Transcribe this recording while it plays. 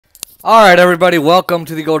All right, everybody, welcome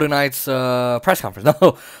to the Golden Knights press conference.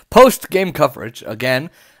 No, post-game coverage again.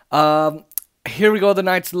 Here we go. The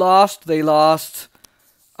Knights lost. They lost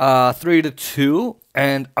 3-2,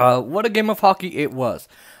 and what a game of hockey it was.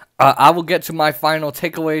 I will get to my final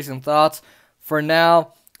takeaways and thoughts. For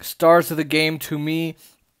now, stars of the game to me,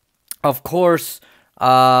 of course,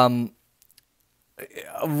 Robin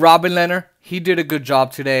Lehner. He did a good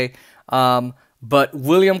job today, but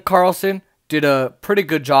William Karlsson did a pretty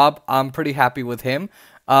good job. I'm pretty happy with him.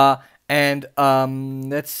 And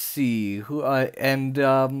let's see Braden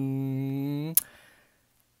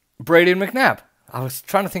McNabb. I was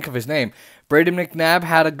trying to think of his name. Braden McNabb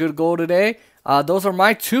had a good goal today. Those are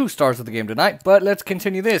my two stars of the game tonight. But let's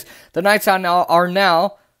continue this. The Knights are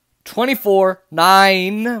now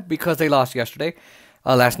 24-9 because they lost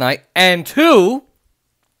last night, and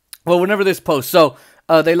whenever this posts. So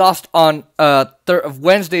they lost on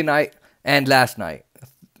Wednesday night and last night,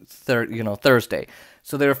 Thursday.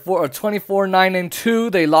 So they're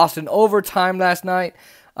 24-9-2. They lost in overtime last night.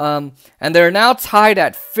 And they're now tied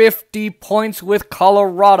at 50 points with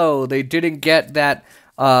Colorado. They didn't get that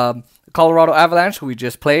Colorado Avalanche, who we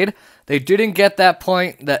just played. They didn't get that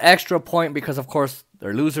point, the extra point, because, of course,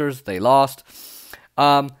 they're losers. They lost.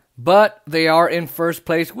 But they are in first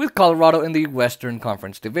place with Colorado in the Western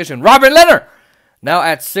Conference Division. Robin Lehner now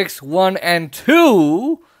at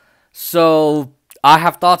 6-1-2. So I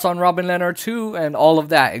have thoughts on Robin Lehner too, and all of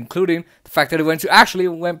that, including the fact that it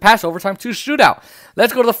went past overtime to shootout.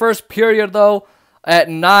 Let's go to the first period though. At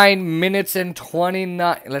 9 minutes and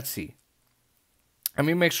 29. Let's see. Let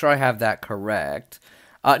me make sure I have that correct.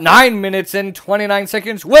 9 minutes and 29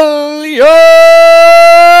 seconds. William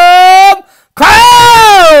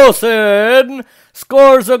Karlsson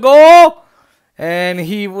scores a goal, and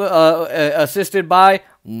he assisted by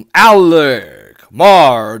Alec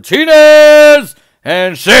Martinez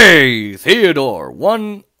and Shea Theodore.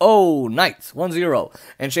 1-0 Knights, 1-0.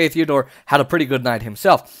 And Shea Theodore had a pretty good night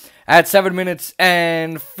himself. At 7 minutes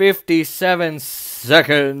and 57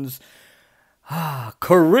 seconds,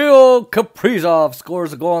 Kirill Kaprizov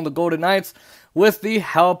scores a goal on the Golden Knights with the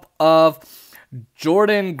help of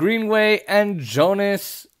Jordan Greenway and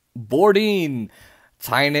Jonas Bourdin,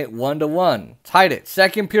 tying it 1-1. Tied it.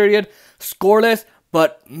 Second period, scoreless,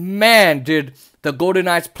 but man, did the Golden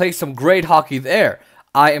Knights play some great hockey there.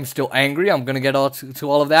 I am still angry. I'm going to get to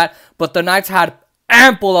all of that. But the Knights had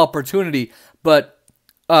ample opportunity. But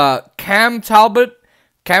Cam Talbot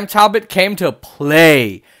came to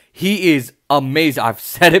play. He is amazing. I've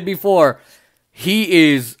said it before.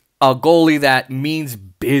 He is a goalie that means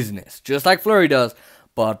business, just like Fleury does.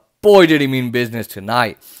 But boy, did he mean business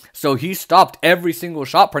tonight. So he stopped every single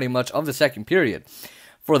shot pretty much of the second period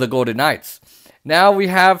for the Golden Knights. Now we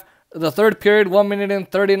have the third period, 1 minute and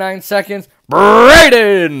 39 seconds.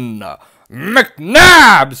 Braden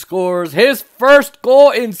McNabb scores his first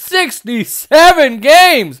goal in 67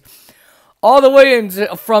 games. All the way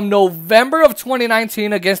from November of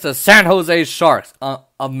 2019 against the San Jose Sharks.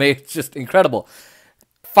 Amazing, just incredible.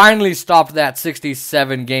 Finally stopped that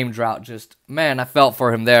 67-game drought. Just, man, I felt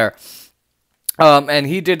for him there. And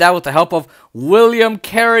he did that with the help of William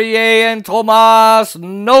Carrier and Tomas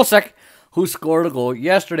Nosek, who scored a goal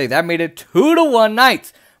yesterday. That made it 2-1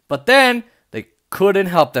 Knights. But then they couldn't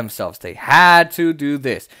help themselves. They had to do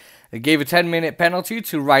this. They gave a 10-minute penalty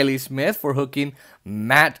to Riley Smith for hooking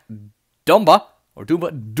Matt Dumba.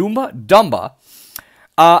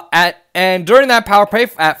 And during that power play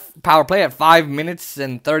at 5 minutes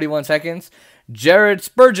and 31 seconds, Jared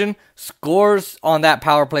Spurgeon scores that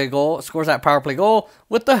power play goal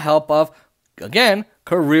with the help of, again,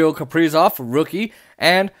 Kirill Kaprizov, rookie,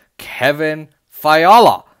 and Kevin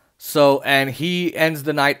Fiala. So, and he ends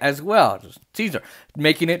the night as well. Just teaser,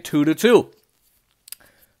 making it 2-2.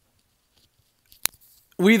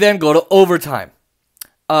 We then go to overtime.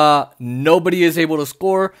 Nobody is able to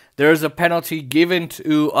score. There's a penalty given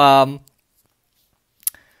to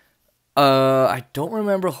I don't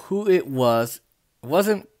remember who it was. It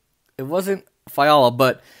wasn't Fiala,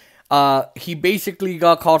 but he basically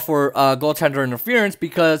got called for goaltender interference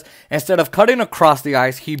because instead of cutting across the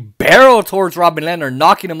ice, he barreled towards Robin Lehner,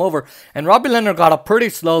 knocking him over. And Robin Lehner got up pretty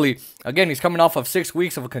slowly. Again, he's coming off of 6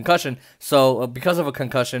 weeks of a concussion, so because of a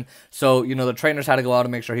concussion, so the trainers had to go out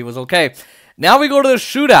and make sure he was okay. Now we go to the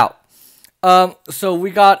shootout. So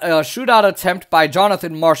we got a shootout attempt by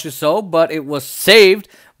Jonathan Marchessault, but it was saved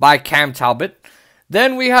by Cam Talbot.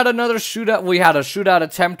 Then we had another shootout. We had a shootout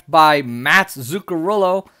attempt by Matt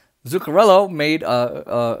Zuccarello. Zuccarello made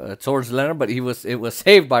towards Lehner, but it was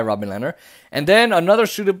saved by Robin Lehner. And then another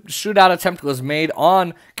shootout attempt was made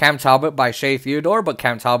on Cam Talbot by Shea Theodore, but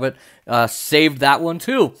Cam Talbot saved that one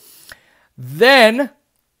too. Then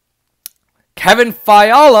Kevin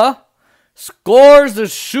Fiala scores the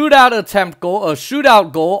shootout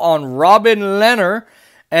goal on Robin Lehner,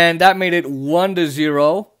 and that made it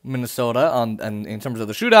 1-0 Minnesota in terms of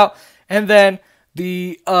the shootout. And then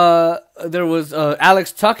there was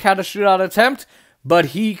Alex Tuck had a shootout attempt, but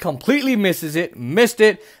he completely missed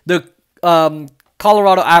it. The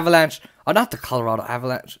Colorado Avalanche, not the Colorado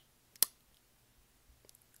Avalanche.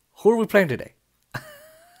 Who are we playing today?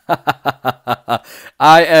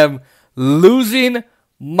 I am losing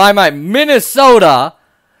my mind. Minnesota,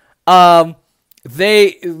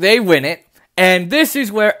 they win it, and this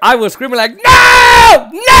is where I was screaming like, no,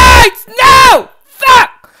 Knights, no,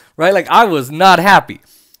 fuck, right? Like I was not happy.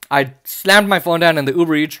 I slammed my phone down, and the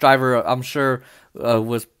Uber Eats driver, I'm sure,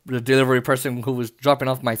 was the delivery person who was dropping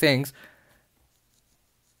off my things.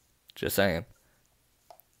 Just saying.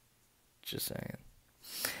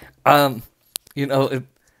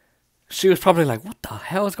 She was probably like, what the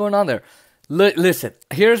hell is going on there? Listen,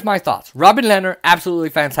 here's my thoughts. Robin Lehner, absolutely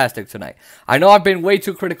fantastic tonight. I know I've been way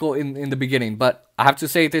too critical in the beginning, but I have to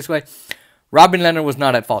say it this way. Robin Lehner was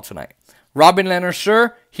not at fault tonight. Robin Lehner,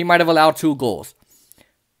 sure, he might have allowed 2 goals.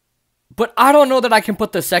 But I don't know that I can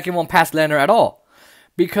put the second one past Lehner at all.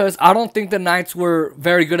 Because I don't think the Knights were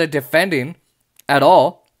very good at defending at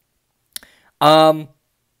all. And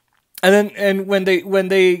when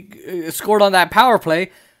they scored on that power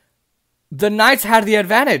play, the Knights had the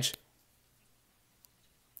advantage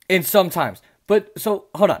in some times. But, so,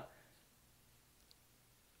 hold on.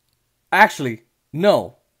 Actually,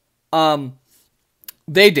 no.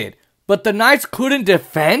 They did. But the Knights couldn't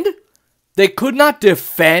defend? They could not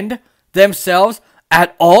defend themselves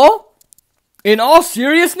at all? In all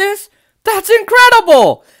seriousness? That's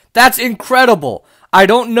incredible! That's incredible. I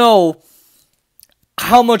don't know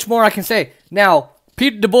how much more I can say. Now,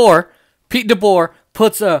 Pete DeBoer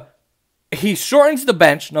puts he shortens the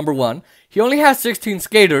bench, number one. He only has 16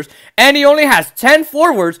 skaters, and he only has 10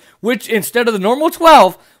 forwards, which instead of the normal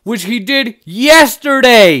 12, which he did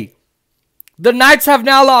yesterday. The Knights have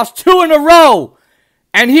now lost 2 in a row,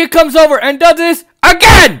 and he comes over and does this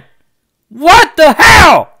again. What the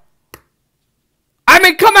hell? I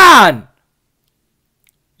mean, come on.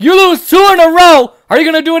 You lose 2 in a row. Are you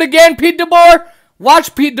going to do it again, Pete DeBoer?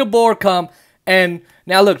 Watch Pete DeBoer come. And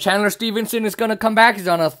now look, Chandler Stevenson is going to come back. He's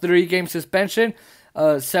on a 3-game suspension.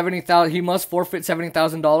 $70,000. He must forfeit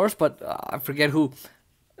 $70,000, but I forget who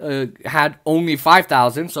had only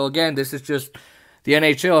 $5,000. So again, this is just the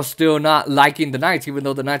NHL still not liking the Knights, even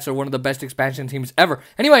though the Knights are one of the best expansion teams ever.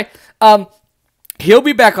 Anyway, he'll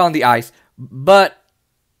be back on the ice, but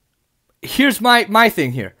here's my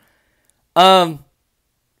thing here. I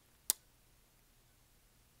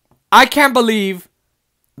can't believe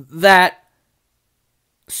that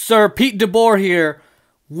Sir Pete DeBoer here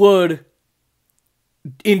would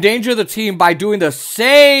endanger the team by doing the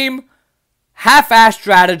same half-assed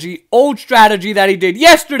strategy, old strategy that he did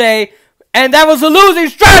yesterday, and that was a losing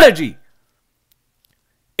strategy.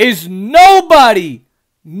 Is nobody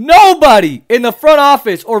in the front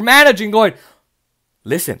office or managing going,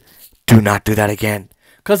 listen, do not do that again.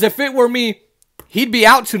 Because if it were me, he'd be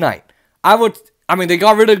out tonight. They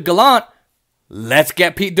got rid of Gallant. Let's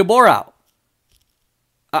get Pete DeBoer out.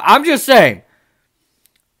 I'm just saying.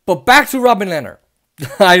 But back to Robin Lehner.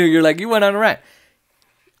 You're like, you went on a rant.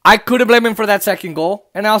 I couldn't blame him for that second goal.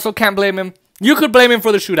 And I also can't blame him. You could blame him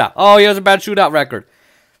for the shootout. Oh, he has a bad shootout record.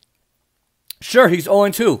 Sure, he's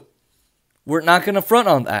 0-2. We're not going to front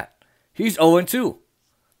on that. He's 0-2.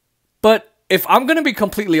 But if I'm going to be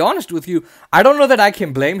completely honest with you, I don't know that I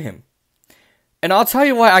can blame him. And I'll tell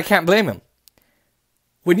you why I can't blame him.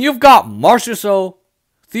 When you've got Marchessault,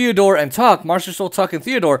 Theodore, and Tuck, Marchessault, Tuck, and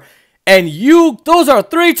Theodore, and those are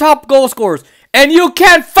 3 top goal scorers, and you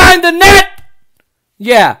can't find the net?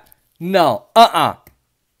 Yeah, no,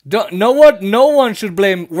 No one should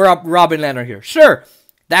blame Robin Lehner here. Sure,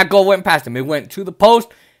 that goal went past him. It went to the post,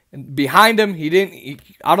 and behind him,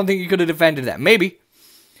 I don't think he could have defended that. Maybe.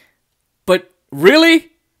 But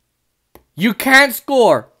really? You can't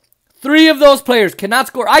score. 3 of those players cannot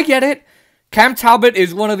score. I get it. Cam Talbot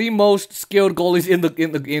is one of the most skilled goalies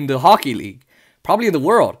in the hockey league, probably in the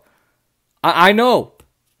world. I know,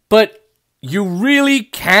 but you really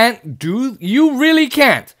can't. You really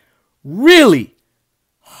can't. Really.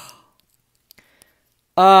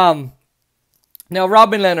 Now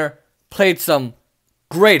Robin Lehner played some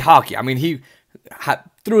great hockey. I mean, he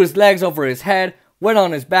threw his legs over his head, went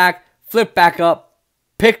on his back, flipped back up,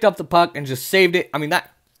 picked up the puck, and just saved it. I mean,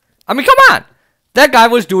 come on. That guy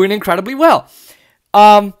was doing incredibly well.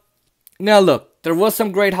 Now, look, there was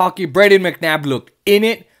some great hockey. Braden McNabb looked in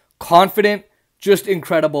it, confident, just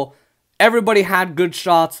incredible. Everybody had good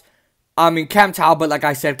shots. I mean, Cam Talbot, like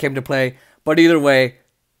I said, came to play. But either way,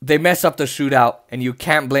 they mess up the shootout, and you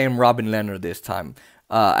can't blame Robin Lehner this time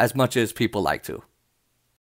as much as people like to.